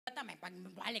may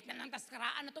pagbalik na ng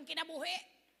taskaraan na itong kinabuhi.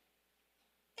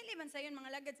 Dili man sa yun,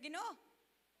 mga lagads Ginoo.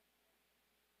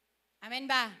 Amen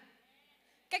ba?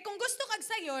 Kaya kung gusto kag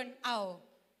sayon,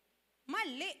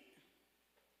 mali.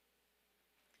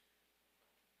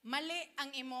 Mali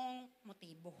ang imong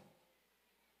motibo.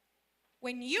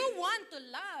 When you want to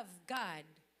love God,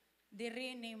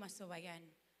 diri ni masuwayan.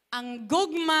 Ang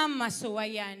gugma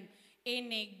masuwayan,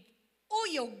 inig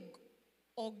uyog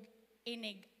o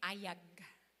inig ayag.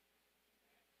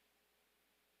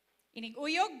 Inig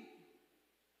uyog,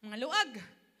 mga luag.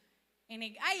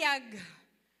 Inig ayag,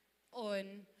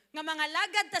 nga mga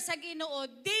lagad ta sa Ginoo,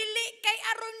 dili kay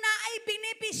aron na ay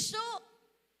benepisyo.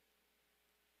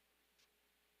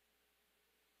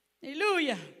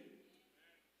 Hallelujah.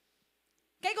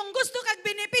 Kay kung gusto kag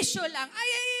benepisyo lang, ay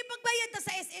pagbayad ta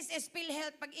sa SSS,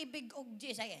 PhilHealth, Pag-ibig og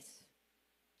GSIS.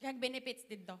 Kag benefits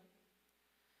dito.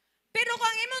 Pero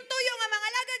kung imong tuyo nga mga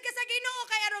lagad ka sa Ginoo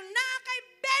kay aron na kay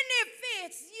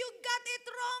benefits, you got it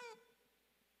wrong.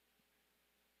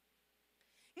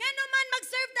 Ngano man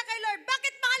mag-serve na kay Lord,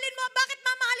 bakit mahalin mo? Bakit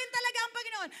mamahalin talaga ang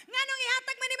Panginoon? Nganong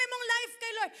ihatag man ni mong life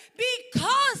kay Lord?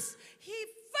 Because He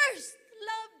first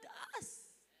loved us.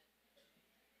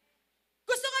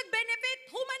 Gusto kag benefit?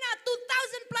 Humana,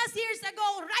 2,000 plus years ago,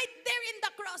 right there in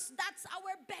the cross, that's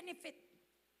our benefit.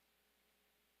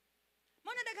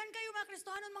 Mo nadaghan kayo mga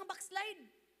Kristohanon, mga backslide.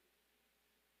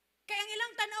 Kaya ang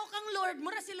ilang tanaw kang Lord,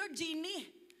 mura si Lord Genie.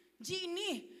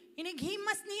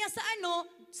 Inighimas niya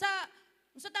sa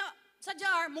sa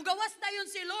jar, mugawas na yun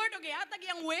si Lord, okay, hatag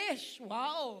yung wish.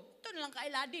 Wow, ito na lang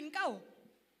kailadin ka.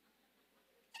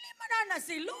 Dili man na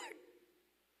si Lord.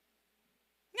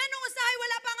 Nga nung usahay,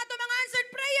 wala pa nga ito mga answered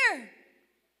prayer.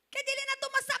 Kaya dili na ito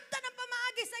masabta ng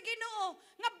pamaagi sa Ginoo.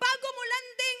 Nga bago mo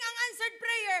landing ang answered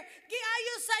prayer,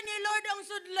 giayusan ni Lord ang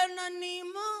sudlanan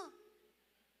nimo.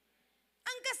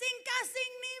 Ang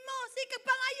kasing-kasing nimo, sikag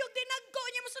pangayog dinagko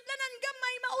niya mo sudlanan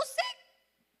gamay mausik.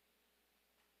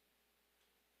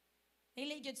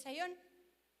 Dili jud sayon.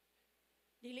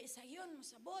 Dili sayon mo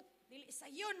sabot, dili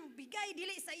sayon mo bigay,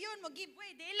 dili sayon mo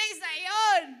giveaway, dili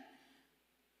sayon.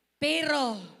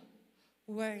 Pero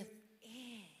worth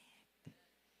it.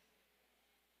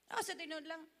 Sa tinod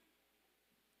lang.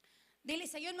 Dili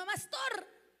sayon mo mastor.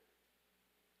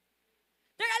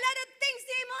 There are a lot of things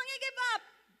di mo ang i-give up.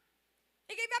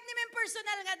 I-give up ni mo yung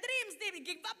personal nga dreams.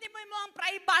 I-give up ni mo yung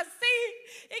privacy.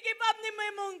 I-give up ni mo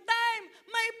yung time.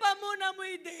 May pa muna mo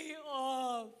yung day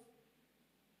off.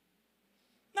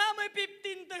 Na may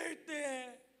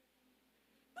 15:30.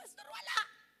 Pastor, wala.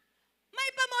 May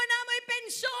pa muna mo yung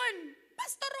pensyon.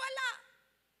 Pastor, wala.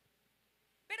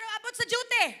 Pero abot sa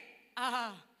duty.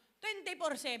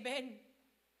 24/7.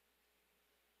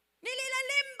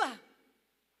 Nililalim ba?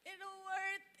 Pero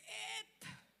worth it.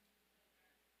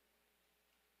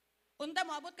 Unta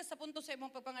mo, abot ka sa punto sa imong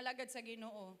pagpangalagad sa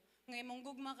Ginoo. Nga imong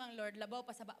gugma kang Lord, labaw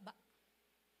pa sa baba.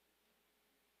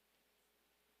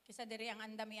 Kisa diri ang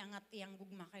andam iangat iyang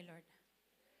gugma kay Lord.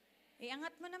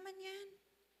 Iangat mo naman yan.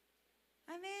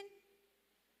 Amen.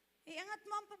 Iangat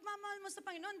mo ang pagmamahal mo sa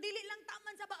Panginoon. Dili lang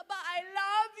taman sa baba. I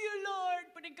love you, Lord.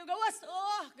 Pwedeng kagawas.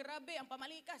 Grabe, ang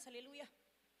pamalikas. Hallelujah.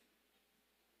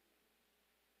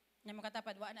 Nga mo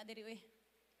katapad, wa na diri,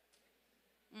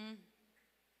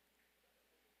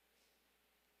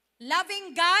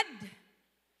 Loving God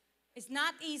is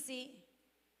not easy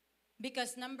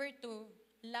because number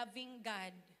 2, loving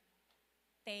God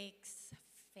takes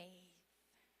faith.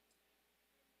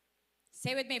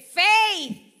 Say with me,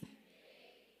 faith!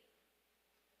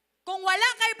 Kung wala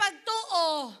kay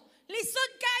pagtuo,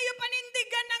 lisod kayo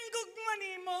panindigan ang gugma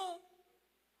nimo.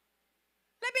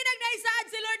 Labi nagdaisaad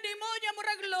si Lord nimo, niya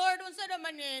murag Lord, unsa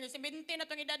naman yun? 70 na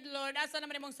itong edad, Lord, asa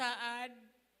naman imong saad?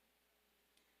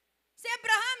 Si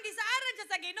Abraham, gisaaran siya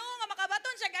sa Ginoo nga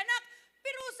makabaton siya ganak.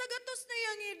 Pero sa gatos na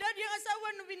yung edad, yung asawa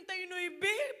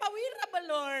 99, pawira ba,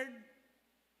 Lord?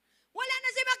 Wala na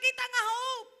siya makita nga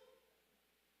hope.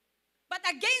 But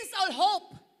against all hope,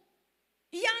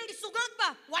 iyang gisugag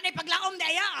pa. Wanay paglaom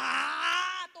daya.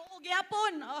 Tuog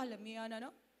yapon. Lamiya na,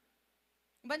 no?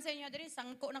 Ban sa inyo, diri,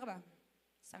 sangko na ka ba?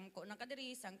 Sangko na ka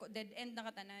diri, sangko, dead end na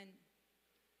katanan.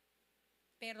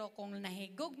 Pero kung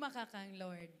nahigugma ka kang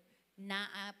Lord,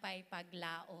 naapay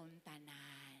paglaom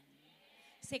tanan.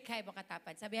 Sikay mo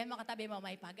katapad. Sabihan mo katabi mo,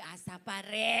 may pag-asa pa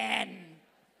rin.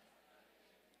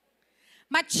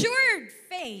 Matured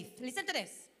faith. Listen to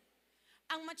this.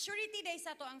 Ang maturity day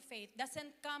sa to ang faith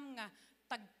doesn't come nga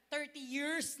tag 30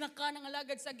 years na ka nang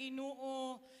alagad sa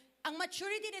Ginoo. Ang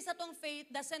maturity day sa tong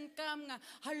faith doesn't come nga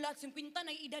hala 50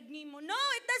 na edad nimo. No,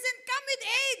 it doesn't come with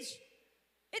age.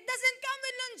 It doesn't come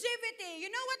with longevity. You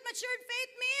know what matured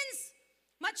faith means?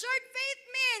 Matured faith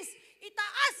means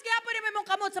itaas gyapon ni mong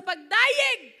kamot sa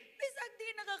pagdayeg. Bisag di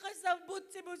nakakasabot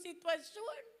sa mong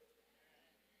sitwasyon.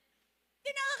 Di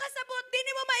nakakasabot, di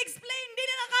ni mo ma-explain, di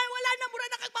na wala na mura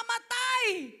nakagmamatay.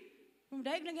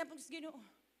 Dahil lang yapon sa Ginoo.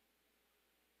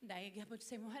 Dahil yapon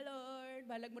sa mo, Lord,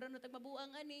 balag mura na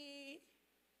tagmabuang ani.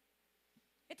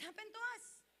 It happened to us.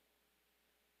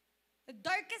 The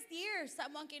darkest year sa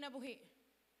mo ang kinabuhi.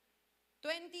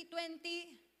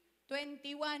 2020, 21,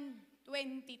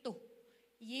 22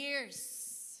 years.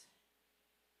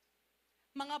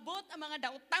 Mga bot, ang mga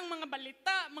dautang, mga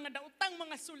balita, mga dautang,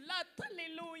 mga sulat.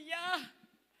 Hallelujah!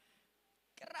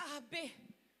 Grabe.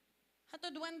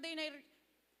 Hatod one day na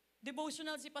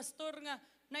devotional si pastor nga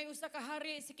nayusa ka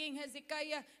hari si King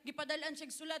Hezekiah, gipadalan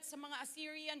siya sulat sa mga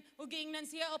Assyrian, o giingnan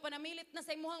siya o panamilit na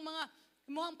sa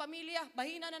imuhang pamilya,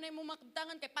 bahina na na imong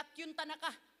makabtangan kay patyon tanaka,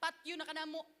 patyon na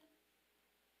kanamo.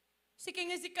 Si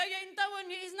King Hezekiah in tawon,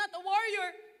 he is not a warrior,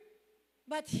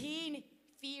 but he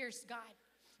fears God.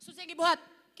 So sige buhat,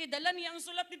 kay dala niya ang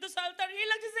sulat dito sa altar,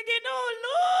 ilang siya sa Ginoo,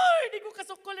 Lord, di ko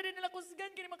kasukol na rin nila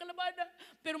kusgan, kini makalabada,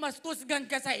 pero mas kusgan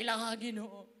ka sa ilang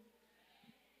Ginoo.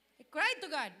 He cried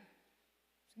to God.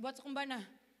 Buhat sa kumbana,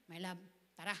 my love,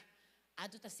 tara,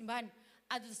 adto ta simbahan,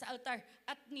 adto sa altar,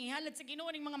 at nihalad sa Ginoo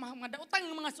ning mga daotang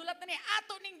mga sulat na niya,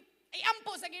 ato ning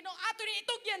iampo sa Ginoo, ato ning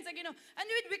itugyan sa Ginoo, and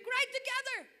we cried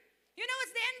together. You know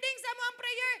what's the ending sa mo ang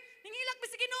prayer? Ningilak mi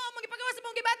sa Ginoo, magipagawa sa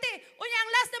mong gibati. Unya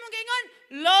ang last na mong giingon,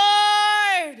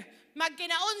 Lord,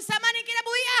 magkinaunsa man ning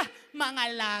kinabuhi mga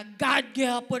lagad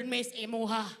gyapon mes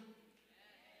imuha.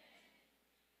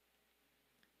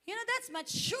 You know, that's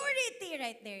maturity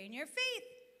right there in your faith.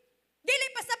 Dili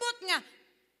pasabot nga,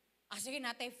 sige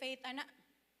natay faith, ana.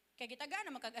 Kaya kita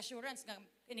gana makag-assurance nga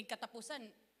inig katapusan,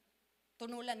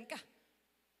 tunulan ka.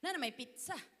 Na may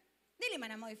pizza. Dili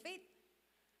man na mo faith.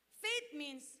 Faith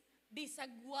means,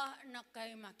 bisagwa na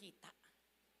kayo makita.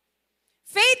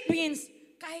 Faith means,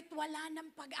 kahit wala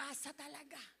ng pag-asa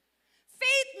talaga.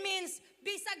 Faith means,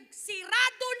 bisag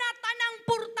sirado na tanang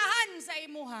purtahan sa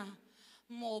imuha.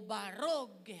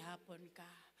 Mobarog gihapon ka.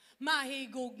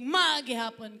 Mahigugma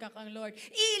gihapon ka kang Lord.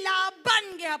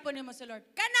 Ilaban gihapon mo sa Lord.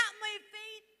 Kana may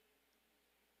faith.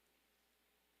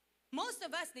 Most of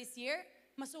us this year,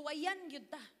 masuwayan yun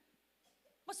ta.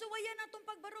 Masuwayan na itong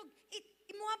pagbarog.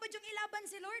 Imuha ba yung ilaban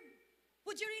si Lord?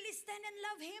 Would you really stand and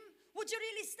love Him? Would you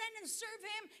really stand and serve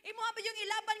Him? Imuha ba yung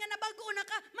ilaban nga nabago na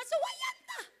ka? Masuwayan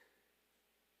na.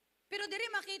 Pero diri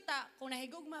makita kung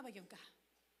nahigugma ba yung ka.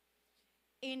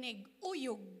 Inig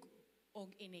uyog o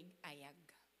inig ayag.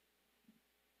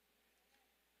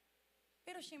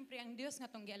 Pero syempre ang Diyos nga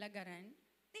tong gialagaran,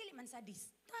 dili man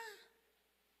sadista.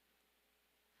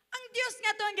 Ang Diyos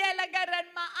nga itong gialagaran,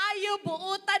 maayo,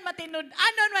 buutan,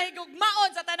 matinud-anon,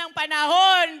 mahigugmaon sa tanang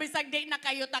panahon. Bisag di na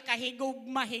kayo ta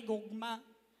kahigugma.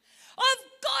 Of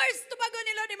course, tubago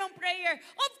ni Lord imong prayer.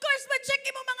 Of course, ma-check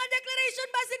mo mga declaration,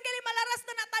 basin kali malaras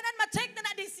na natanan, ma-check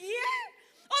na this year.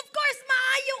 Of course,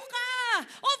 maayo ka.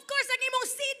 Of course, ang imong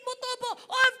seed mo tubo.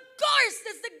 Of course,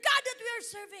 that's the God that we are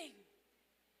serving.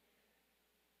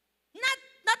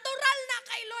 Natural na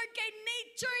kay Lord, kay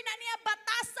nature na niya,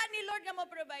 batasan ni Lord na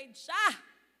mo-provide siya.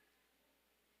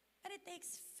 But it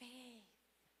takes faith.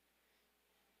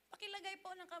 Pakilagay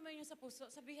po ng kamay niyo sa puso,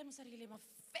 sabihan mo sarili mo,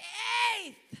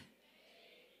 faith!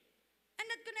 And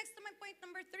that connects to my point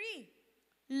number 3.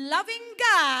 Loving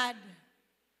God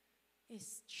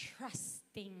is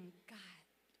trusting God.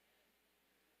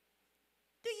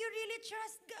 Do you really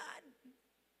trust God?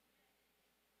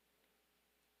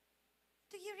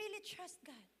 Do you really trust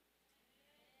God?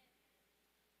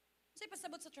 Sa'y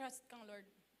pasabot sa trust kang Lord.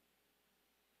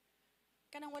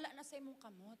 Kanang wala na sa imong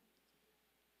kamot.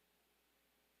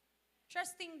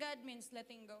 Trusting God means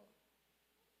letting go.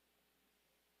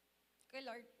 Okay,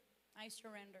 Lord, I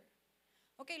surrender.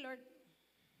 Okay, Lord.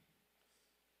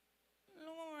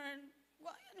 Lord,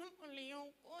 gaya ng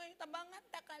uliyong ko. Tabangan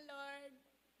ta ka, Lord.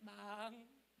 Bang.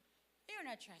 You're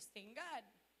not trusting God.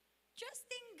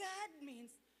 Trusting God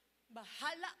means,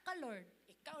 bahala ka, Lord.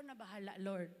 Ikaw na bahala,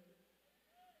 Lord.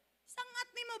 Sangat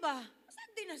ni mo ba?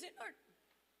 Saan din na si Lord?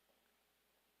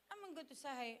 Amang gusto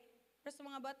sahay. Pero sa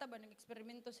mga bata ba,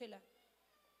 nag-eksperimento sila.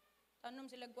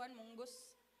 Tanom sila kuan, munggos.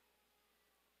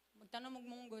 Magtanom og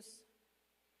munggos.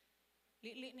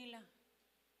 Lili nila.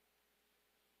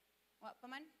 Wa pa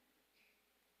man.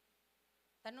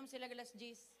 Tanom sila galas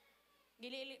G's.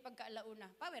 Gilili pagkaalauna.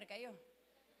 Power kayo.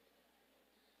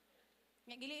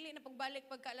 Nga gilili na pagbalik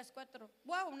pagka alas 4.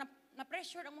 Wow,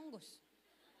 na-pressure ang munggos.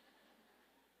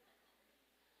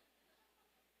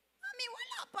 Mami,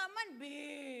 wala pa man,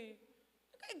 be.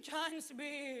 Kay chance,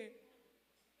 be.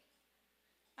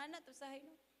 Ana, to sahay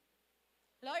no?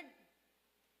 Lord,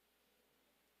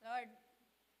 Lord,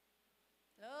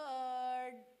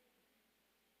 Lord.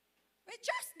 We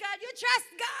trust God. You trust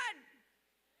God.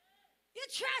 You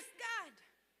trust God.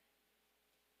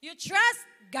 You trust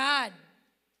God.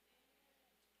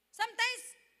 Sometimes,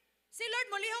 si Lord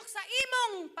mulihok sa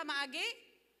imong pamaagi,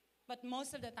 but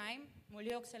most of the time,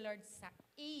 mulihok si Lord sa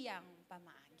iyang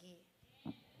pamaagi.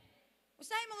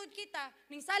 Usahay mo kita,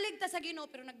 ning salig ta sa Ginoo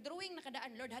pero nagdrawing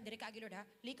nakadaan, Lord ha, diri ka agi Lord ha.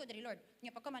 Liko diri Lord.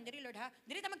 Nya pagkaman diri Lord ha.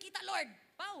 Diri ta magkita Lord.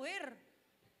 Power.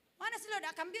 Mana si Lord,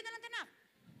 kambyo na lang tanak.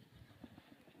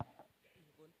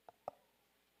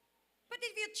 But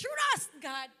if you trust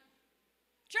God,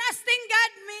 trusting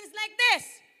God means like this.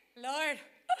 Lord,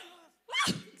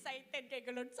 excited kay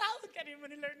ko Lord. Sound ka rin mo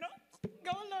ni Lord, no?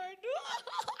 Go Lord.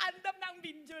 Andam na ang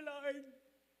video, Lord.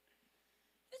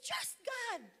 You trust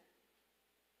God.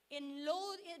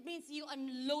 It means you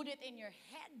unload it in your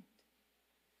head.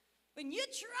 When you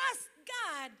trust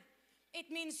God, it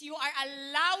means you are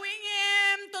allowing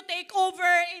Him to take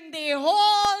over in the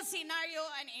whole scenario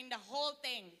and in the whole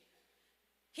thing.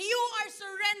 You are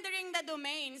surrendering the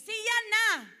domain. Siya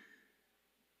na.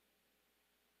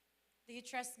 Do you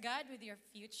trust God with your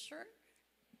future?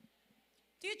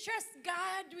 Do you trust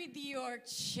God with your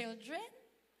children?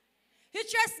 Do you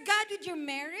trust God with your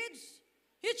marriage?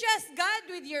 You trust God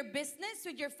with your business,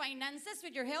 with your finances,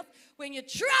 with your health. When you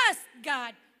trust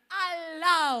God,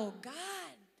 allow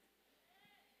God.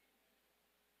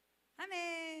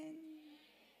 Amen.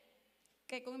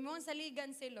 Kaya kung mo ang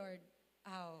saligan si Lord,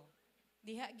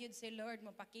 diha gyud si Lord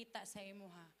mapakita sa imo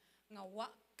ha, nga wa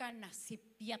ka na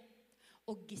sipyat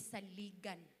o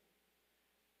gisaligan.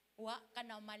 Wa ka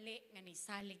na mali nga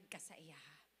nisalig ka sa iya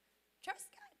ha.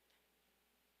 Trust God.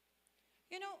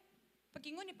 You know,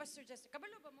 pagkingon ni Pastor Jester,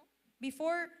 kabalo ba mo?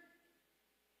 Before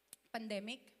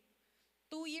pandemic,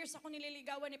 2 years ako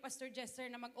nililigawan ni Pastor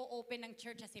Jester na mag-o-open ng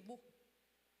church sa Cebu.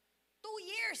 2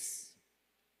 years!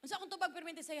 Unsa akong tubag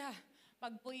permente sa iya?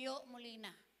 Pagpuyo,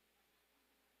 Molina.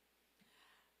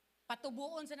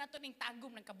 Patubuon sa nato ning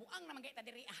Tagum, nagkabuang na magayta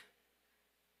diri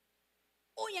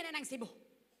Unya na ng Cebu.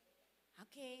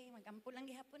 Okay, magampo lang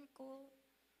gihapon ko.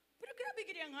 Pero grabe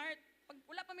gid ang heart. Pag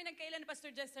wala pa mi nagkailan ni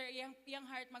Pastor Jester, iyang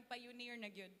heart magpa-pioneer na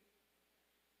gyud.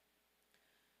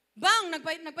 Bang,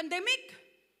 nagpandemic.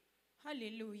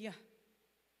 Hallelujah.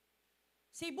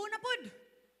 Cebu na pod.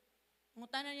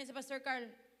 Ngutanan niya si Pastor Carl,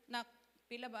 na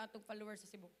pila ba atong followers sa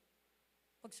Cebu?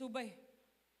 Pagsubay.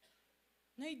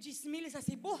 Nay 10,000 sa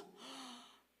Cebu.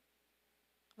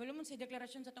 Wala mo sa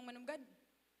deklarasyon sa tong manunggad.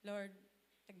 Lord,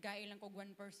 tagay lang kog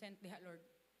 1% diha, Lord.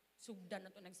 Sugdan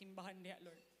na to nagsimbahan diha,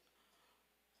 Lord.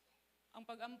 Ang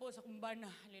pag-ampo sa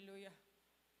kumbana, hallelujah.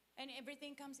 And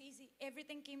everything comes easy.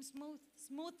 Everything came smooth.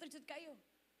 Smooth jud kayo.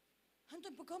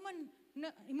 Hantod pagkaman,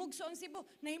 nahimugso ang Cebu,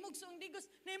 nahimugso ang Digos,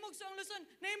 nahimugso ang Luzon,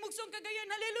 nahimugso ang Cagayan,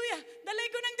 hallelujah. Dalay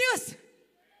ko ng Diyos.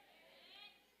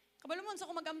 Kabalo mo sa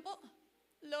ko mag-ampo.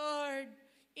 Lord,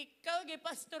 ikaw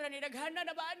gipastora ni daghana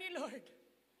na ba ni Lord?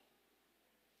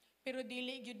 Pero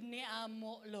dili gyud ni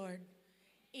amo, Lord.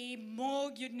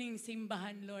 Imo gyud ning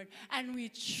simbahan, Lord. And we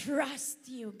trust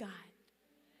you, God.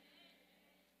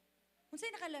 Unsay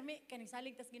nakalami kaning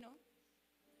salig tas Ginoo?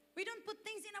 We don't put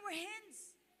things in our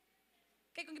hands.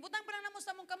 Kay kung gibutang pa lang namo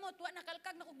sa mong kamot, wa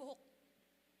nakalkag na kog buhok.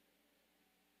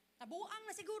 Nabuang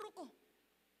na siguro ko.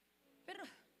 Pero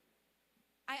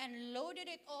I unloaded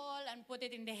it all and put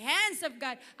it in the hands of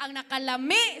God. Ang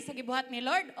nakalami sa gibuhat ni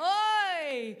Lord,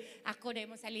 oy, ako day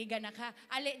mo saligan na ka.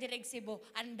 Ali direg Cebu,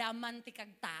 andaman ti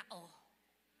kag tao.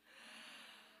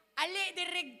 Ali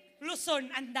direg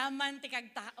Luzon, andaman ti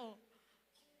kag tao.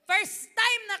 First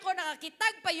time na ko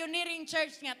nakakitag pioneering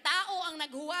church nga tao ang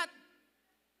naghuwat.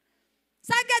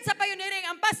 Sagad sa pioneering,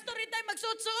 ang pastor rin tayo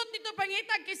magsuot-suot dito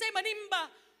pangitag kisay manimba.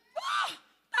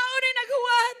 Tao rin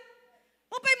naghuwat.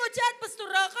 Mapay mo dyan,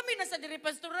 pastora. Kami nasa diri,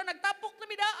 pastora. Nagtapok na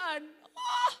midaan.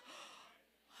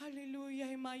 Hallelujah,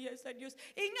 himaya sa Diyos.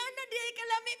 Inga na di ay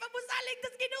kalami, pagmusalig ka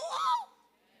sa Ginoo.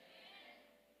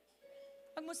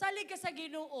 Pag musalig ka sa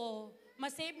Ginoo,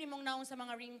 masave ni mong naong sa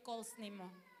mga wrinkles ni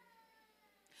mo.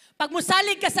 Pag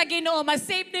musalig ka sa Ginoo,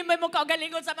 masave ni mo mong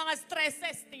kaugalingon sa mga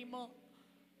stresses ni mo.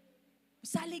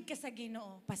 Musalig ka sa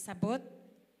Ginoo, pasabot,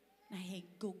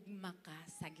 nahigugma ka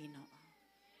sa Ginoo.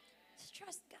 Just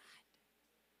trust God.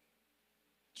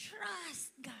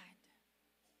 Trust God.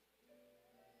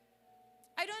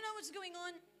 I don't know what's going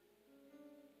on.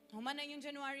 Human na yung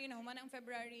January, na human na ang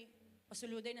February,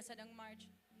 pasuluday na sa dang March.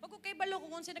 Wag ko kay balo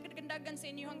kung sino nagdagandagan sa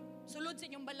inyong sulod sa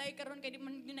inyong balay karon kay di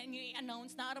man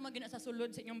i-announce na ara magina sa sulod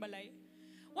sa inyong balay.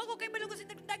 Wag ko kay balo kung sino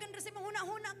nagdagandagan ra sa imong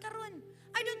huna-huna karon.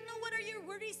 I don't know what are your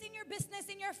worries in your business,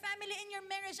 in your family, in your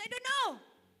marriage. I don't know.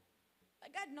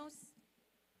 But God knows.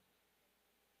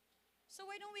 So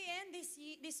why don't we end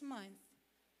this month?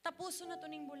 Tapuso na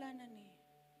to ning bulanan eh.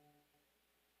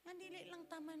 Nga dili lang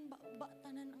taman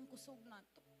tanan ang kusog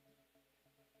nato.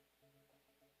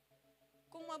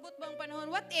 Kung mabot bang panahon,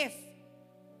 what if?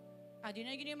 Di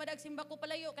na gini madag simba ko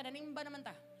palayo, kananing ba naman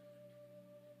ta?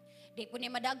 Di po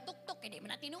niya madag tuktok, di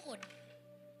mo na tinuod.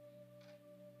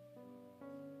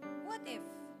 What if?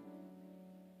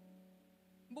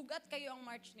 Bugat kayo ang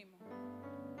March nimo.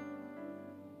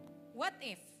 What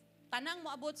if? Tanang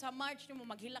mo abot sa March nimo,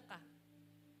 maghilak ka.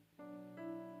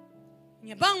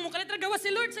 Nya bang mo kalitra gawa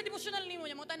si Lord sa devotional nimo,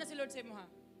 nya mo na si Lord sa imo ha.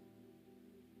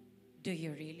 Do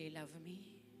you really love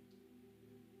me?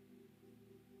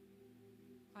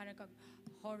 Para kag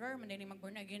horror man din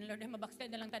mag-born again, Lord, ay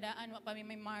mabackslide na lang tadaan, wa pa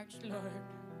may March, Lord.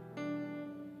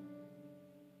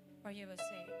 Or you will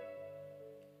say,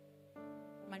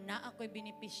 mana ako'y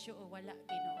binipisyo o wala,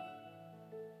 Ginoo.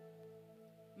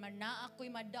 Mana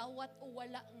ako'y madawat o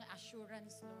wala nga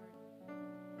assurance, Lord.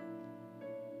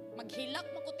 Maghilak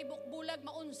makutibok bulag,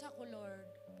 maunsa ko, Lord.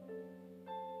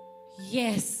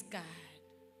 Yes, God.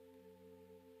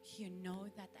 You know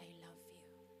that I love you.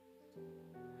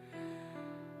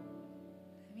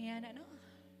 Yan, ano?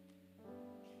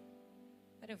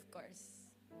 But of course,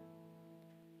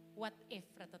 what if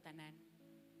ratotanan?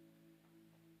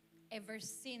 Ever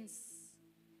since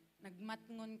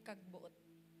nagmatngon kag buot,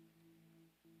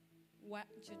 wa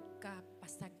jud ka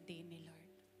pasagdi ni Lord.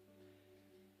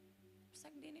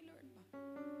 Pasagdi ni Lord ba?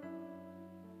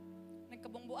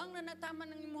 Nagkabungbuang na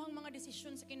nataman ng imuhang mga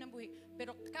desisyon sa kinabuhi,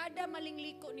 pero kada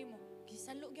malingliko nimo,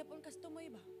 gisalo gyapon kas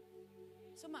tumoy ba?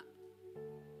 Suma.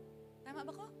 Tama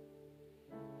ba ko?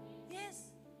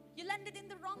 Yes. You landed in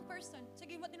the wrong person.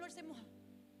 Sige, what ni Lord sa imuha?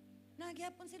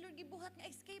 Nagyapon si Lord gibuhat nga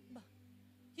escape ba?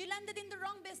 You landed in the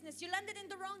wrong business. You landed in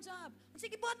the wrong job.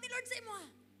 Sige, buhat ni Lord sa imuha.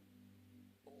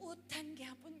 Utan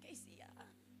gyapon kay siya.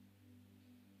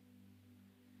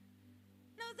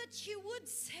 Now that you would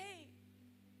say,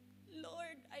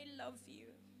 Lord, I love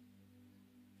you.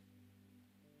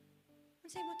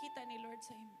 Unsay makita ni Lord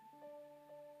sa imo?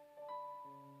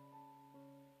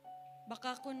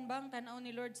 Baka kun bang tanaw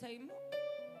ni Lord sa imo?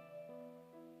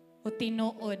 O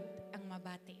tinuod ang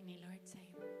mabati ni Lord sa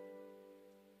imo?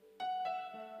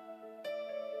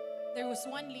 There was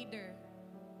one leader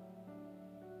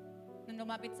nung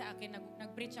lumapit sa akin,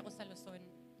 nag-preach ako sa Luzon.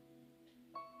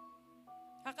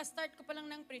 Kaka-start ko pa lang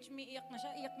ng preach, iyak na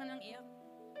siya, iyak na nang iyak.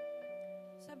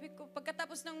 Sabi ko,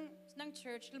 pagkatapos ng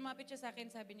church, lumapit siya sa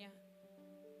akin, sabi niya,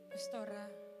 Pastora,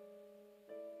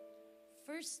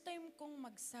 first time kong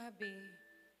magsabi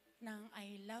ng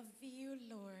I love you,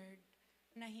 Lord,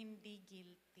 na hindi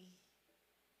guilty.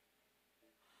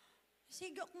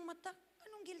 Siga akong mata,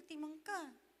 anong guilty man ka?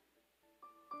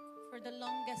 For the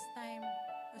longest time,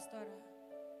 Pastora,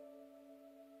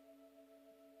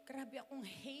 grabe akong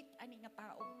hate ani nga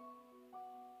tao.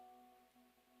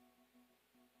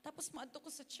 Tapos maadto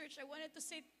ko sa church, I wanted to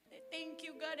say, thank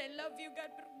you God, I love you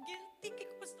God, pero guilty kay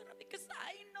ko, Pastora, because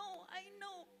I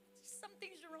know,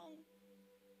 something's wrong.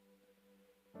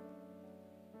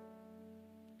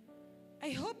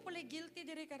 I hope wala guilty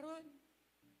dire karon.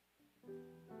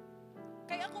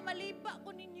 Kaya ako maliba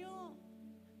ko ninyo.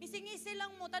 Ising-isi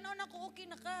lang mo, tanaw na ko okay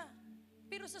na ka.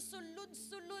 Pero sa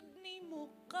sulod-sulod ni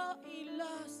mo,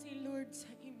 kaila si Lord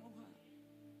sa imo ha.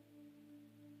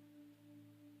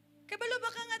 Kabalo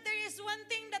ba ka nga there is one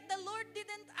thing that the Lord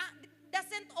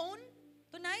doesn't own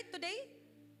today?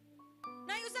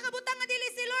 Na usa ka butang nga dili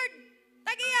si Lord.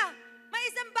 Tagiya, may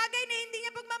isang bagay na hindi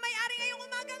niya pagmamayari ngayong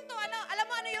umagang to. Ano? Alam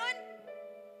mo ano yun?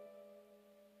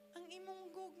 Ang imong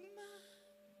gugma.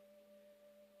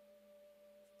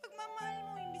 Pagmamahal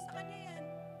mo, hindi sa kanya yan.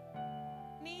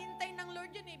 Nihintay ng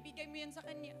Lord yun, ibigay mo yan sa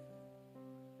kanya.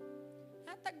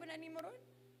 Hatag ba na ni mo ron?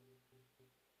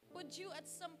 Would you at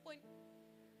some point,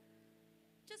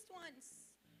 just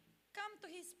once, come to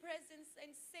His presence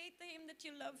and say to Him that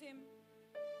you love Him?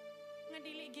 Nga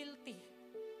dili guilty.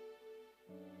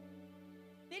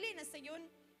 Dili na sa yun.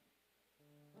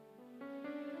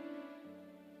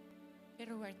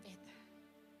 Pero worth it.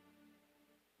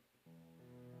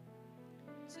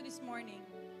 So this morning,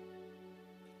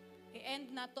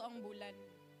 i-end na to ang bulan.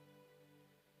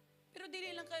 Pero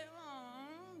dili lang kayo,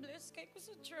 bless kay ko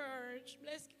sa church,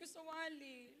 bless kay ko sa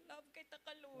wali, love kay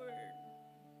taka Lord.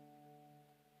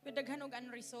 Pero daghan og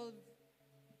unresolved.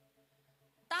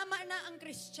 Tama na ang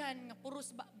Christian nga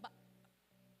puros baba.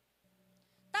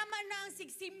 Tama na ang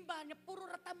sigsimba nga puro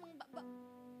ratamang baba.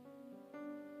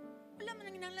 Wala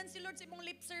man nanginahanglan si Lord sa imong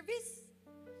lip service.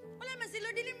 Wala man si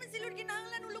Lord, dili man si Lord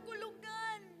ginahanglan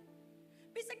ulog-ulogan.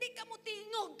 Bisag di ka mo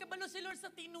tingog, kabalo si Lord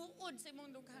sa tinuod sa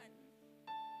imong dughan.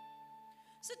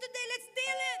 So today, let's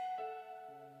deal it.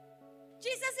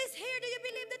 Jesus is here. Do you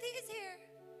believe that He is here?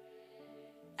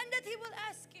 And that He will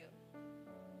ask you,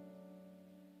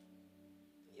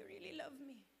 you really love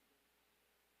me?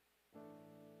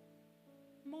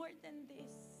 More than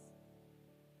this.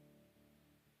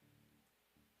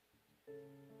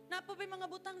 Napo ba mga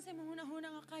butang sa mga hunahuna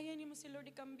nga kaya niyo mo si Lord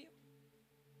ikambyo?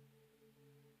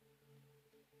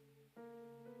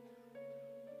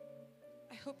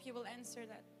 I hope you will answer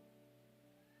that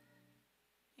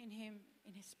in Him,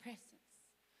 in His presence.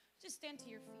 Just stand to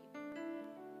your feet.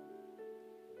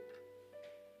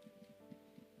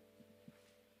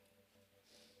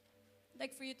 I'd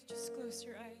like for you to just close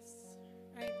your eyes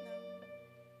right now.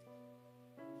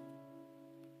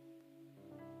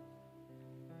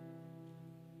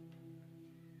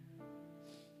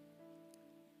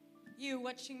 You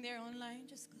watching there online,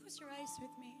 just close your eyes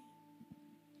with me.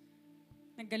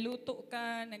 Nagaluto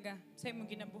ka, sa'yo mo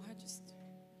ginabuhat, just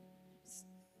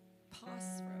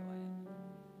pause for a while.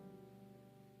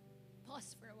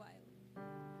 Pause for a while.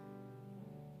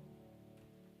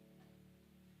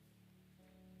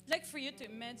 I'd like for you to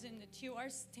imagine that you are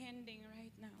standing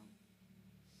right now,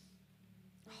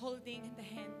 holding the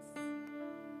hands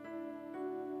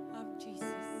of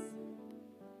Jesus.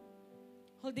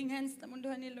 Holding hands na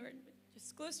munduhan ni Lord.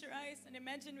 Just close your eyes and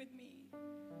imagine with me.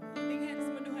 Holding hands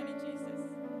munduhan ni Jesus.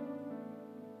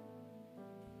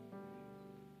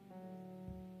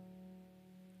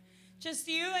 Just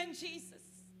you and Jesus.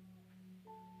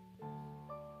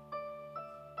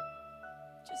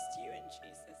 Just you and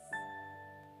Jesus.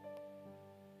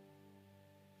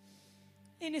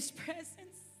 In His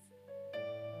presence,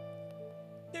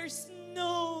 there's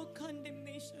no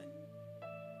condemnation.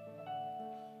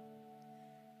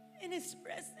 In His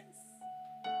presence,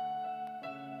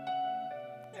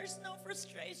 there's no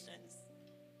frustrations.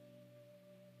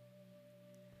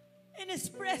 In His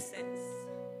presence,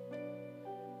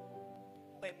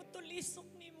 may mutulisok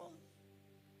nimo.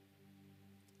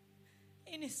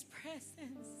 In His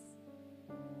presence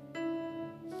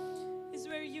is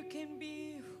where you can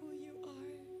be who you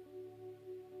are.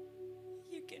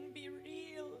 You can be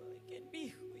real. You can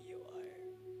be who you are.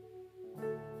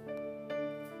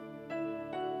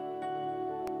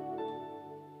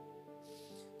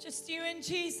 Just you and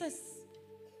Jesus.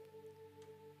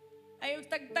 Ayaw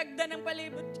tagtagda ng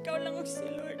palibot. Ikaw lang o si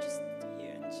Lord. Just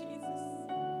you and Jesus.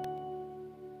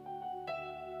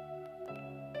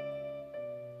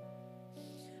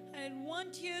 I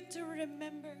want you to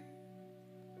remember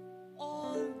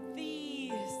all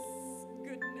these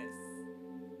goodness.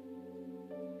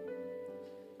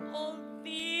 All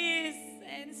these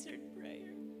answered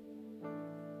prayer.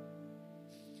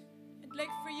 I'd like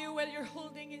for you, while you're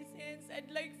holding His hands, I'd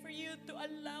like for you to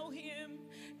allow Him.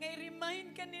 Ngay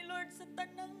remind ka ni Lord sa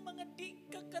tanang mga di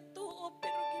kakatuo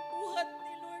pero gibuhat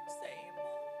ni Lord sa imo.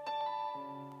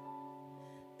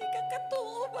 Di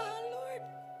kakatuo ba, Lord?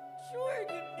 Sure,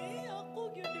 yun eh.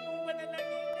 Ako, yun di mong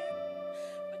manalanginin.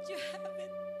 But you have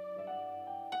it.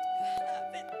 You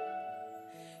have it.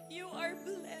 You are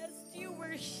blessed. You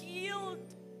were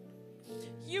healed.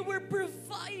 You were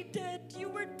provided. You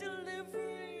were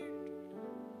delivered.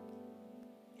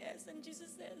 Yes, and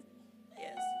Jesus says,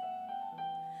 yes.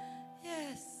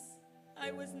 Yes,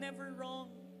 I was never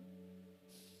wrong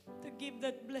to give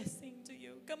that blessing to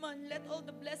you. Come on, let all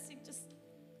the blessing just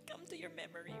come to your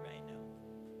memory right now.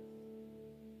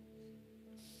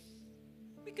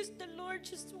 Because the Lord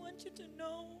just wants you to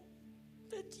know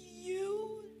that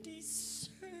you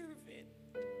deserve it.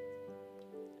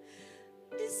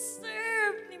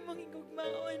 Deserve ni mong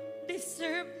higugmaon.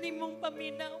 Deserve ni mong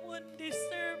paminawon.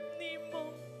 Deserve ni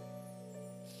mong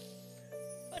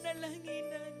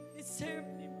panalanginan. Deserve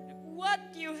ni mong what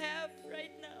you have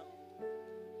right now.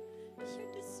 You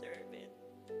deserve it.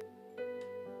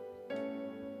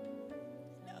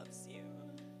 He loves you.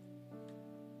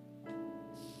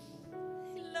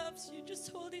 He loves you. Just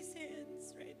hold His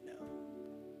hands right now.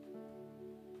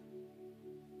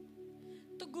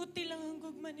 Tuguti lang ang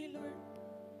gugma ni Lord.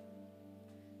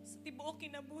 Sa tibuok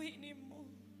kinabuhi ni mo.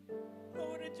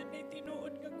 Maura dyan ay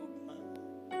tinuod ka gugma.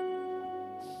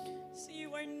 So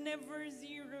you are never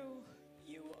zero.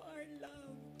 You are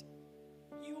loved.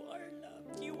 You are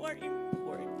loved. You are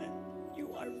important.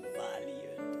 You are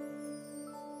valued.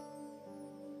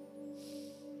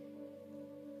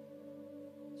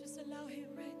 Just allow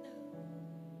Him right now.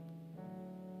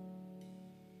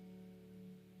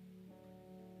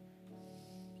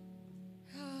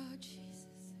 Oh,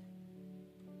 Jesus.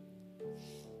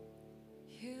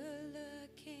 You're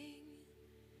looking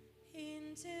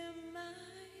into my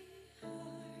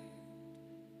heart,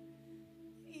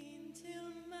 into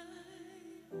my heart.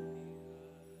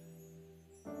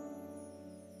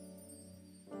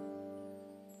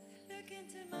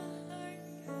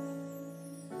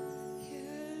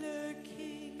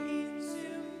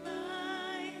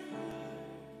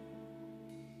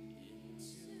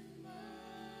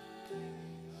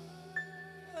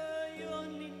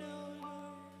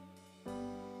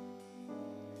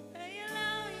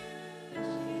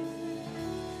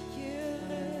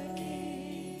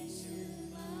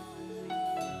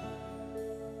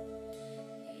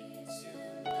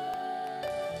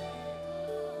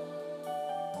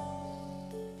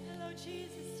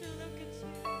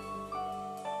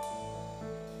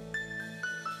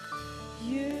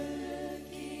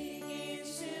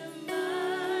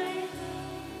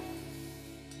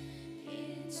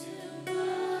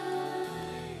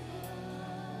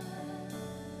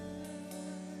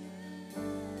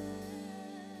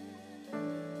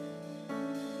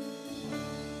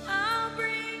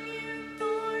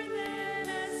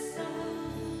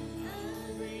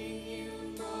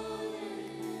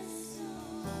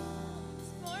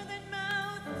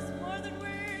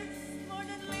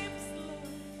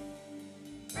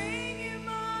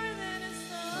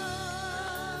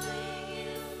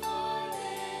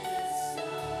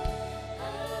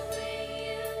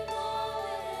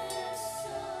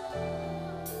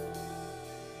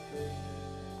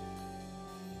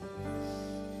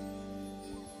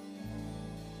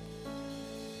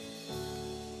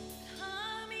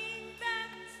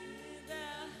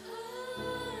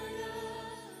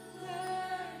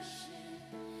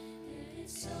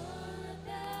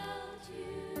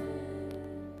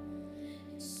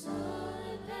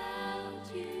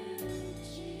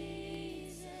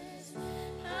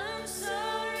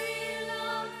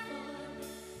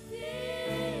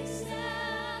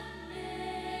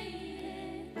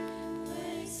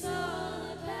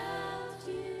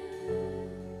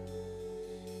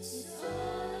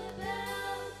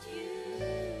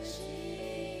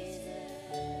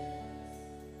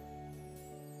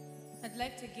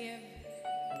 like to give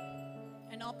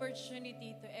an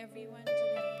opportunity to everyone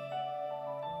today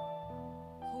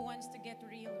who wants to get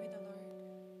real with the Lord.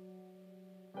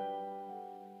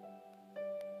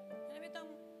 Alam mo itong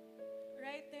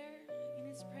right there in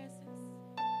His presence,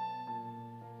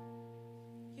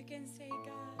 you can say,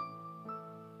 God,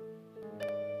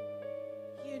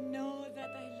 you know that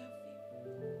I love you.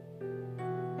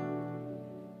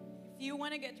 If you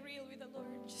want to get real with the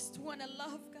Lord, just want to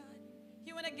love God.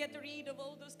 You want to get rid of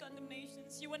all those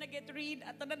condemnations. You want to get rid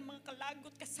at tanan mga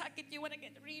kalagot, kasakit. You want to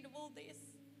get rid of all this.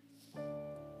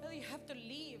 Well, you have to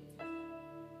leave.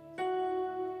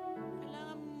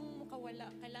 Kailangan mo makawala.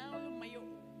 Kailangan mo lumayo.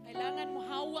 Kailangan mo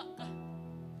hawa ka.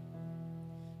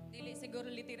 Dili siguro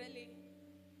literally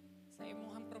sa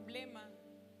imong problema.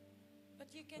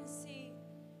 But you can see,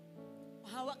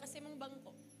 mahawa ka sa imong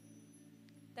bangko.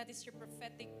 That is your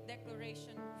prophetic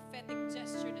declaration, prophetic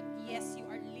gesture that yes, you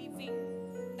are leaving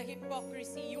the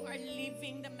hypocrisy. You are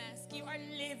leaving the mask. You are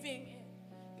leaving it.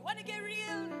 You want to get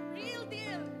real, real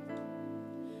deal.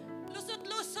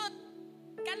 Lusot-lusot.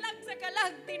 Kalag sa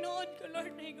kalag. Tinuod ko,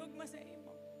 Lord, na higugma sa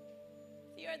imo.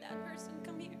 If you are that person,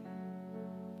 come here.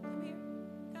 Come here.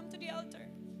 Come to the altar.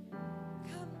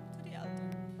 Come to the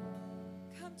altar.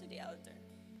 Come to the altar.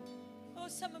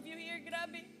 Oh, some of you here,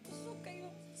 grabe. Gusto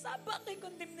kayo. Saba kay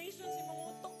condemnation sa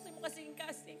imong utok, sa imong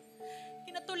kasing-kasing.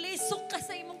 Kinatulisok ka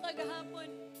sa imong kagahapon.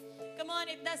 Come on,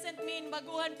 it doesn't mean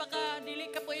baguhan pa ka,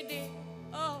 dili ka pwede.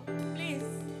 Oh, please.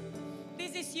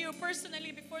 This is you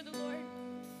personally before the Lord.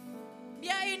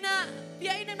 Biyain na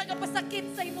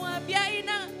nagapasakit sa imo. Biyain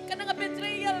na kanang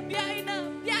betrayal. Biyain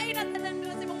na tanan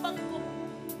sa imong bangko.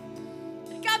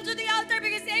 And come to the altar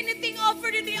because anything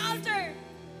offered in the altar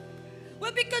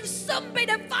will be consumed by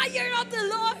the fire of the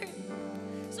Lord.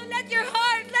 So let your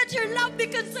heart, let your love be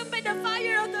consumed by the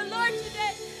fire of the Lord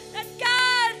today. That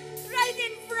God, right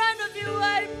in front of you,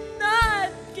 I'm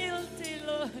not guilty,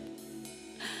 Lord.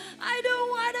 I don't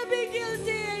want to be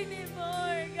guilty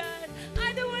anymore, God.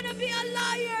 I don't want to be a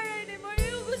liar anymore.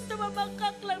 Yung gusto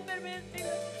mabangkak lang permente.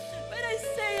 But I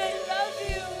say I love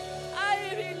you. I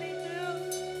really do.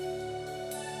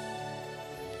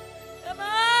 Come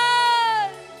on!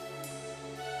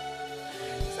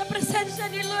 Sa presensya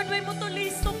ni Lord, may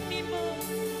mutulisok ni mo.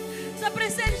 Sa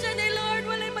presensya ni Lord,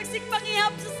 wala'y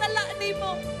magsigpangihap sa sala ni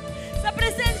mo. Sa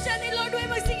presensya ni Lord, wala'y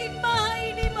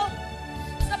magsigigmahay ni mo.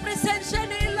 Sa presensya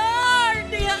ni Lord,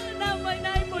 diya naman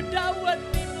ay mo dawat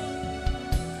ni mo.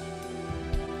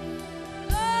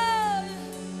 Oh,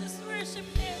 just worship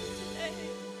Him today.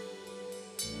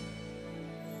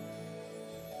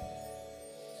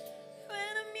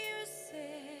 When the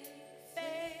music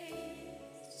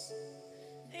fades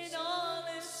and all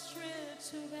is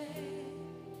stripped away,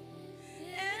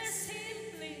 and I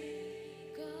simply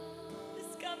go,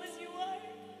 just come as you are.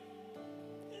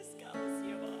 Just come as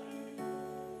you are.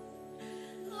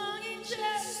 Longing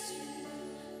just to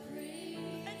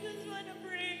bring, I just want to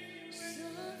bring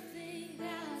something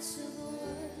that's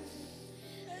worth,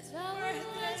 that's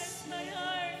worthless, my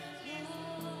heart is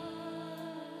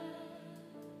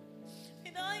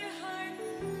with all your heart.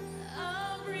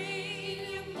 I'll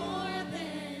bring you more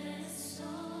than a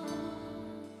song,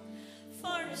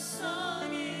 for a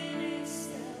song in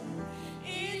itself,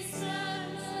 it's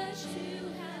not what you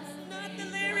have. It's not the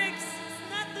lyrics, it's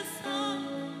not the song.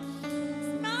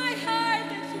 My heart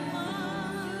that you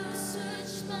want. You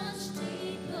search much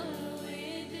deeper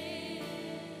within.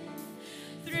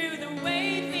 Through the way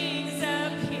things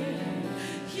appear,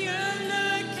 you're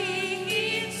looking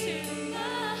into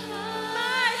my heart.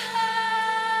 My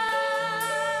heart,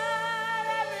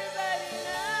 everybody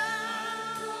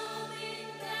now.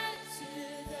 Coming back to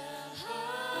the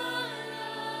heart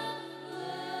of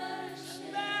worship.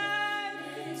 Back.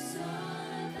 It's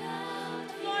all about.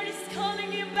 The Lord is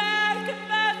calling you back. Come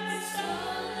back, my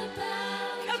son.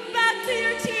 Come back to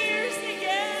your tears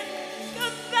again.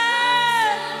 Come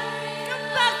back. Come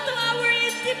back to our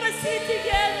intimacy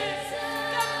together.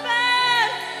 Come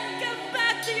back. Come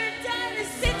back to your time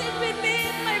sitting with me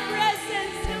in my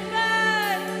presence. Come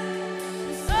back.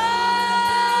 Oh,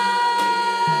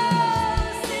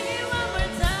 sing it one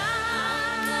more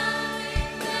time.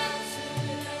 Coming back to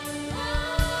the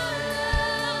heart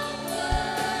of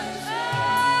worship.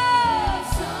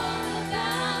 It's all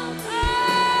about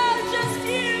just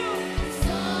you.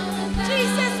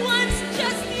 Jesus wants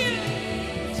just you.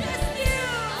 Just you.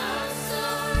 I'm so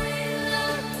in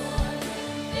love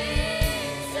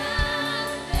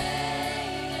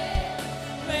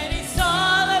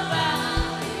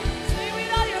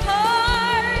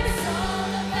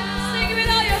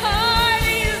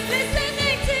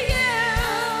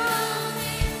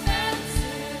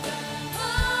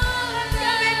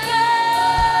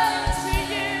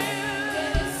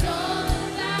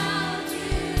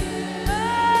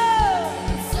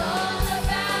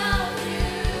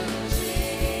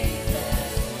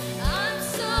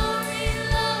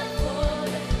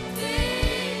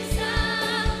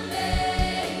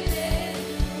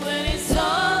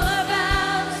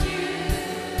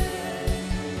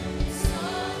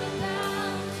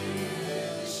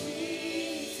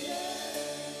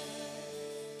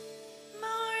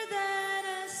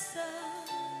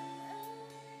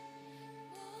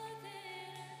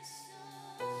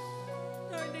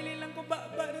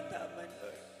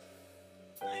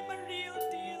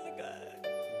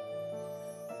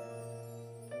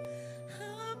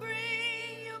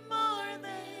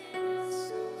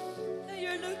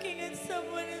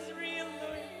someone is real,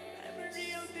 Lord. I'm a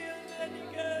real deal, Daddy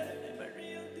God. I'm a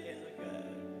real deal,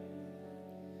 God.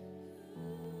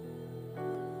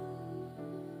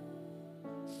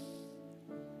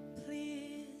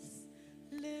 Please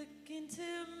look into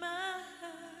my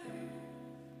heart,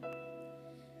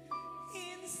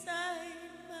 inside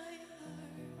my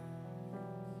heart.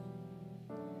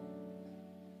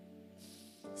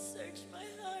 Search my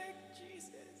heart,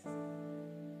 Jesus.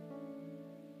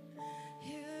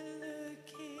 You're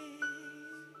looking.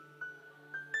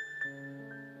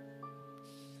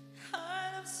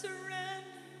 Heart of surrender.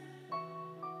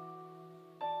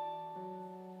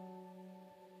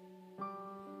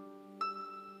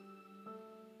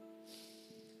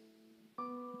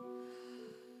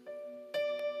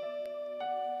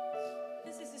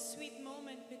 This is a sweet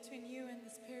moment between you and the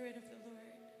Spirit of the Lord.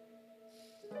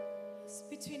 It's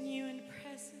between you and the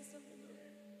presence of the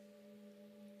Lord.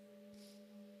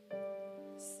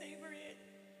 Savor it.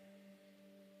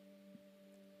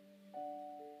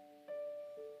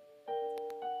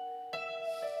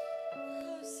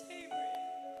 Oh, savor it.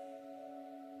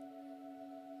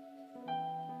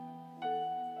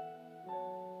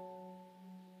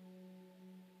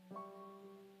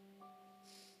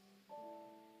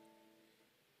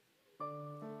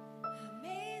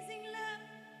 Amazing love.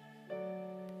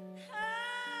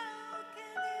 How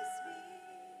can this be?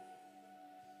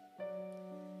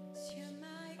 You're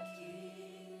my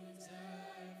King,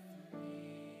 die for me.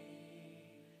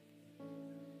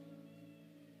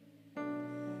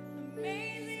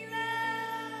 Amazing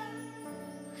love,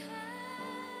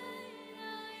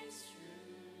 it's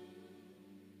true.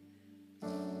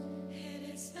 It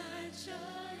is my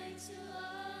joy to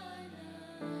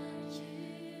honor you.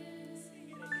 Sing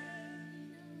it again.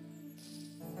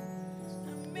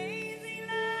 Amazing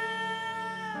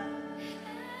love,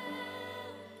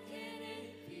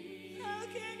 how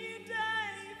can you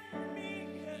die for me?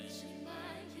 'Cause you're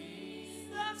my King,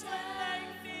 someone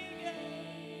like me.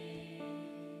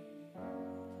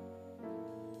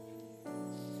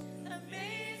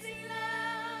 Amazing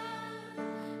love,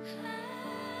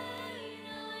 I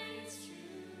know it's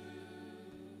true.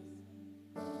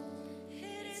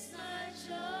 It is my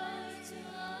joy to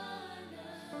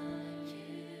honor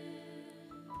you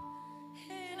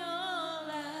in all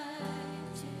I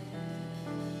do.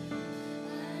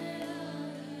 I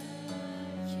honor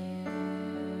you.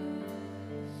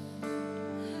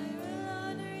 I will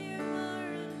honor you more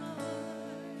and more.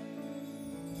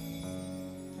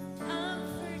 I'm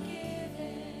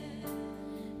forgiven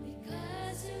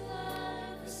because you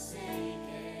are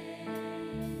forsaken.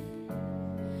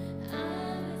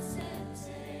 I'm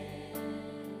accepted.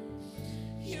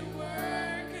 You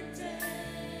were condemned.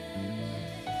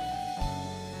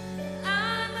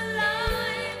 I'm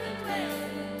alive when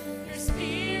your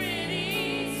spirit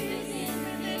is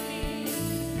within me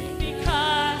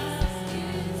because you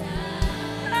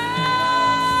died.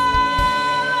 Oh,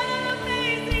 what an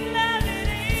amazing love it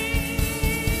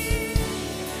is.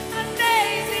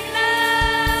 Amazing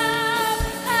love,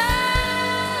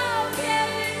 how can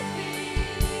it be?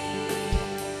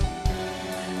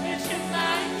 That you're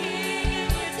my King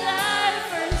and you died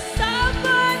for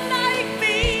someone like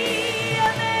me.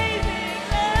 Amazing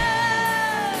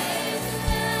love,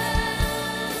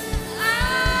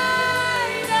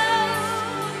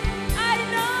 I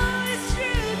know it's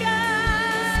true,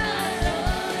 God.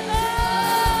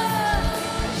 Oh,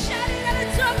 shout it at the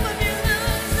top of your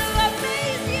lungs, so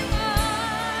amazing you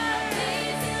are.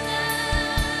 Amazing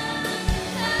love,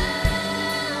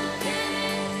 how can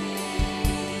it be?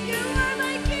 You are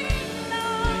my King,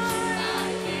 Lord. My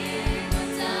King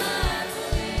will die for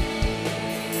me.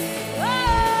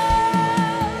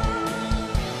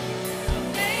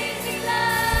 Amazing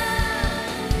love,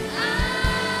 I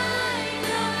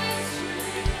know it's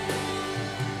true.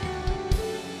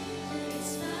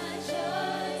 It's my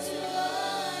joy to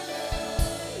honor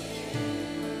you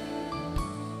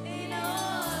in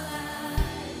all I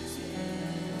do.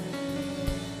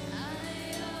 I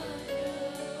honor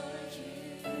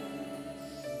you.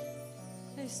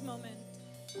 This moment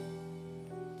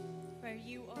where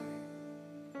you are,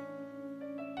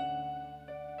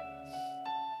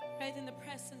 right in the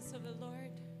presence of the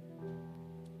Lord,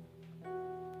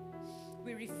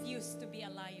 we refuse to be a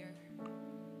liar.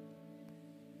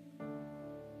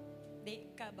 Di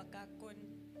ka bakakon.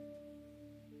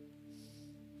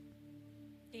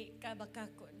 Di ka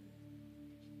bakakon.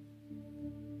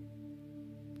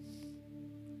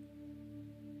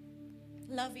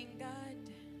 Loving God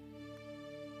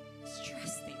is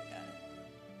trusting God.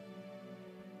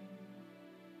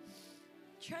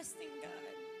 Trusting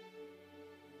God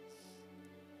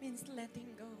means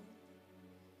letting go.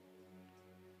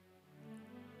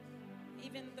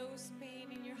 even those pain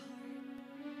in your heart.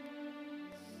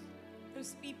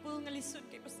 Those people nga lisod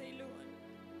kay pasayloan.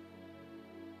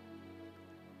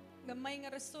 Gamay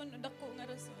nga rason o dako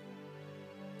nga rason.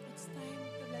 It's time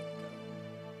to let go.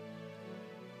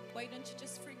 Why don't you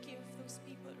just forgive those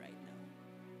people right now?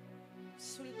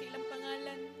 Sulti lang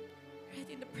pangalan, right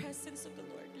in the presence of the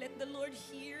Lord. Let the Lord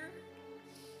hear.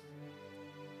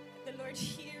 Let the Lord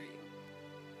hear you.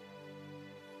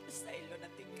 Pasaylo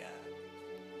natin ka.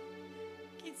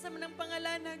 Kinsa man ang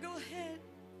pangalan na, go ahead.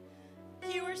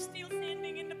 You are still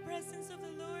standing in the presence of the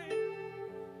Lord.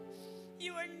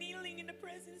 You are kneeling in the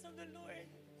presence of the Lord.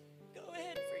 Go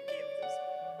ahead, forgive those.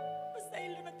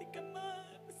 Pasaylo natin ka ma.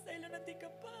 Pasaylo natin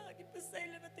ka pa.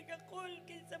 Pasaylo natin ka kul.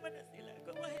 Kinsa man na sila.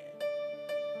 Go ahead.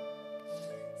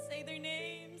 Say their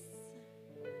names.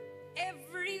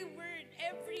 Every word,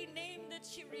 every name that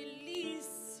you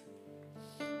release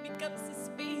becomes a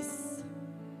space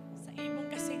sa imong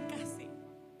kasing-kasing.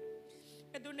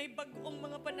 Kadunay bag-ong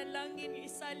mga panalangin,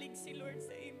 isalig si Lord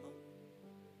sa imo.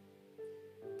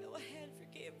 Go ahead,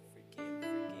 forgive.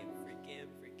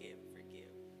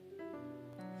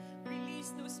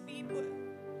 Release those people.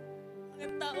 Mga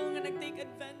tao nga nag-take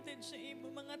advantage sa imo,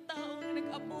 mga tao nga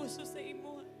nag-abuso sa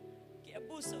imo.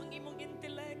 Kiabuso ang imong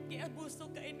intellect, kiabuso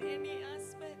ka in any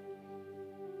aspect.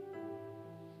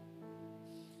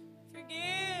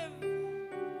 Forgive.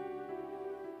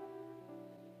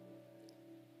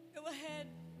 Go ahead,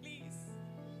 please.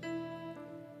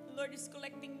 The Lord is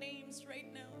collecting names right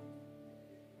now.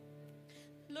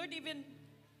 The Lord even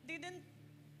didn't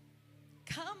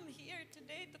come here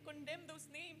today to condemn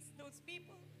those names, those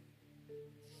people.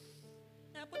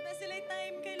 Napot na sila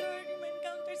time kay Lord,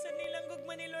 ma-encounter sa nilang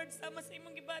gugma ni Lord sama sa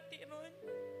imong gibati ron.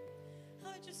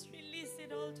 I'll just release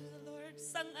it all to the Lord.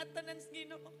 Sang-atanan sa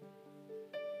Ginoo.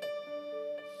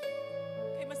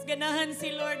 Kay mas ganahan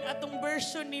si Lord atong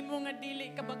version nimo nga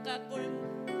dili ka bakakol.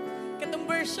 Katong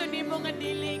version nimo nga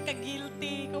dili ka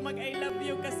guilty kung mag-I love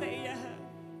you ka sa iya.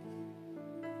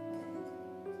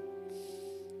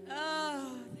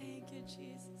 Oh, thank you,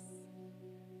 Jesus.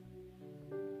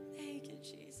 Thank you,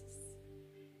 Jesus.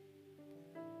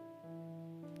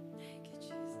 Thank you,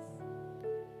 Jesus.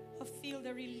 I feel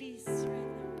the release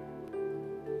right now.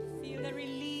 Feel the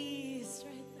release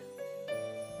right now.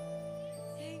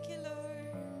 Thank you,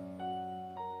 Lord.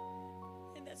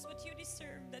 And that's what you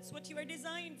deserve. That's what you are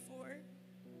designed for.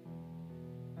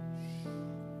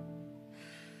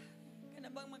 Kana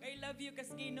bang mag-I love you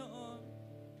kas Ginoo?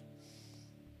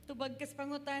 Tubag kas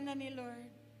pangutana ni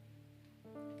Lord.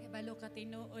 Kay balo ka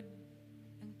tinuod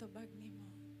ang tubag nimo.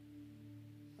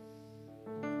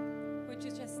 Would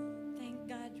you just thank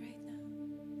God right now?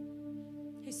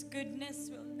 His goodness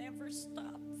will never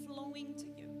stop flowing to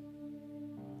you.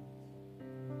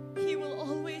 He will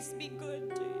always be good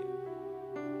to you.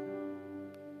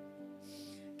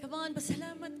 Come on,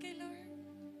 pasalamat kay Lord.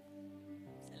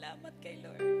 Salamat kay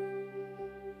Lord.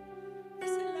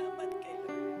 Salamat kay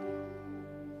Lord.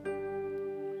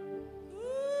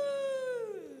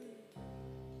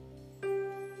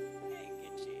 Thank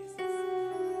you, Jesus.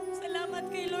 Salamat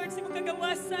kay Lord sa imong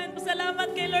kagawasan. Pasalamat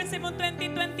kay Lord sa imong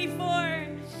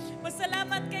 2024.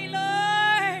 Pasalamat kay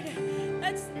Lord.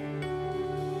 That's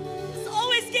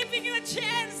always giving you a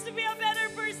chance to be a better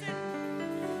person.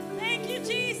 Thank you,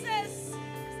 Jesus.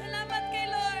 Salamat kay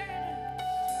Lord.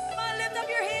 Come on, lift up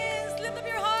your hands, lift up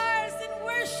your hearts, and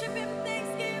worship Him.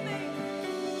 Thanksgiving.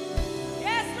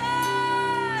 Yes,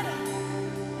 Lord.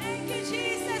 Thank you,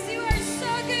 Jesus. You are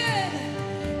so good.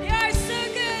 You are so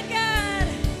good, God.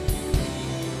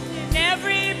 In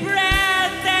every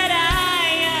breath that I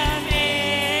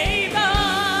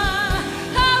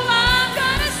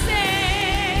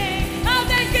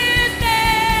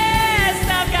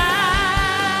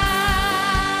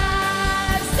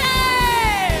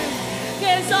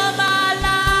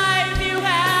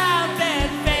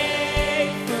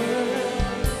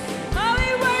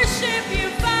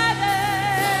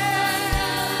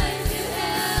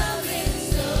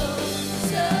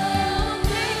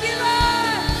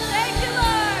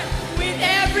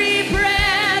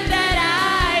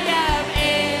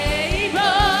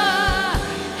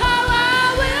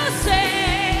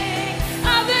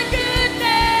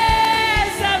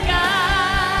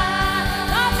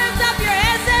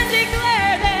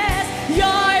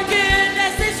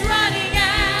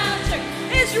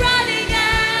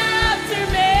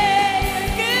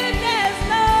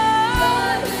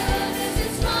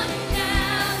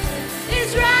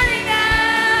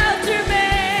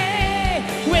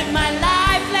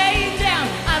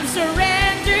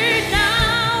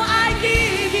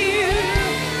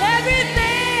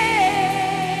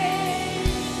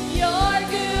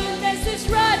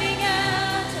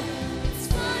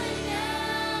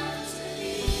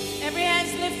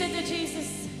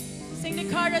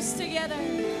caught us together.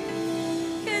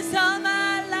 'Cause all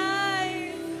my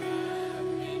life,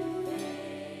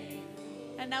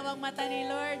 anawang mata ni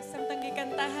Lord, samtang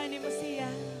gikantahan ni mo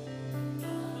siya.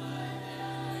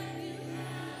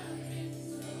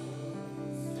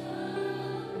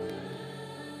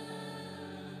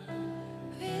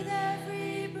 With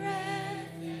every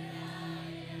breath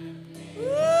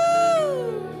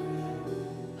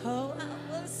oh, I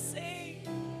will sing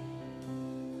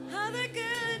how the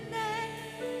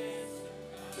goodness.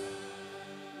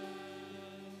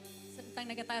 Samtang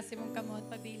nagataas mong kamot,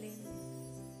 pabilin.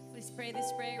 Please pray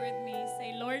this prayer with me.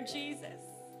 Say, Lord Jesus,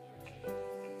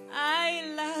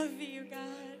 I love you,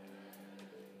 God,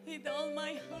 with all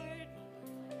my heart.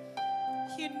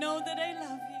 You know that I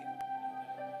love you.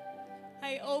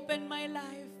 I open my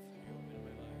life.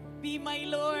 Be my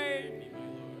Lord.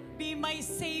 Be my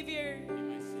Savior.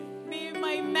 Be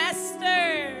my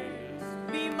Master.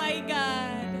 Be my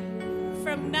God.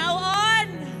 From now on,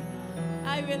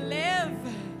 I will live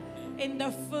in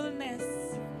the fullness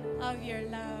of your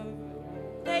love.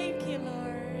 Thank you,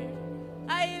 Lord.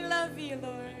 I love you,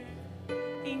 Lord.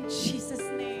 In Jesus'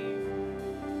 name.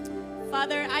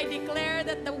 Father, I declare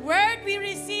that the word we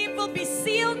receive will be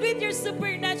sealed with your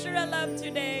supernatural love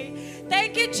today.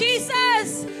 Thank you,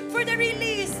 Jesus, for the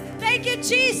release. Thank you,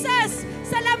 Jesus,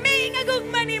 sa laming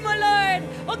agugma ni mo, Lord.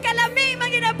 O kalaming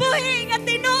maginabuhing at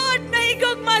tinuod na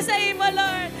higugma sa imo,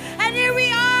 Lord. And here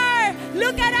we are.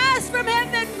 Look at us from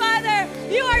heaven, Father.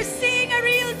 You are seeing a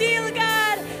real deal,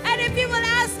 God. And if you will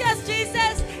ask us,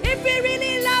 Jesus, if we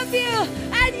really love you,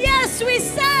 and yes, we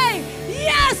say,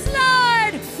 yes,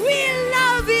 Lord, we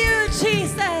love you,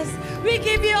 Jesus. We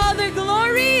give you all the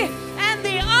glory and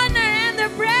the honor and the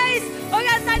praise. O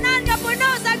ang tanan nga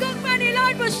puno sa gugma ni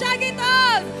Lord mo siya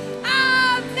gitog.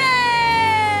 Amen!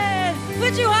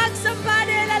 Would you hug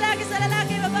somebody? Lalaki sa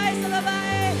lalaki, babae sa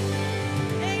babae.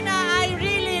 I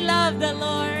really love the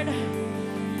Lord.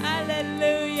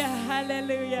 Hallelujah,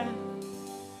 hallelujah.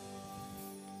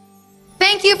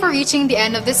 Thank you for reaching the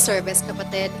end of this service,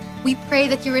 kapatid. We pray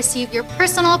that you receive your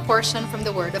personal portion from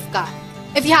the Word of God.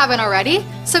 If you haven't already,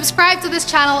 subscribe to this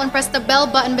channel and press the bell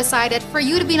button beside it for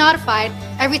you to be notified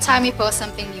every time we post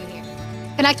something new here.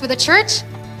 Connect with the church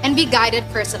and be guided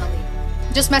personally.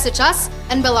 Just message us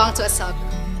and belong to a cell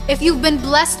group. If you've been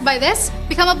blessed by this,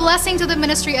 become a blessing to the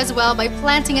ministry as well by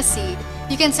planting a seed.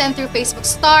 You can send through Facebook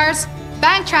Stars,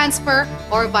 bank transfer,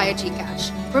 or via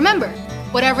GCash. Remember,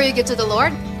 whatever you give to the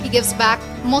Lord, He gives back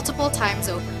multiple times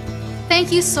over.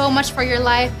 Thank you so much for your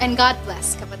life, and God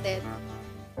bless, kapatid.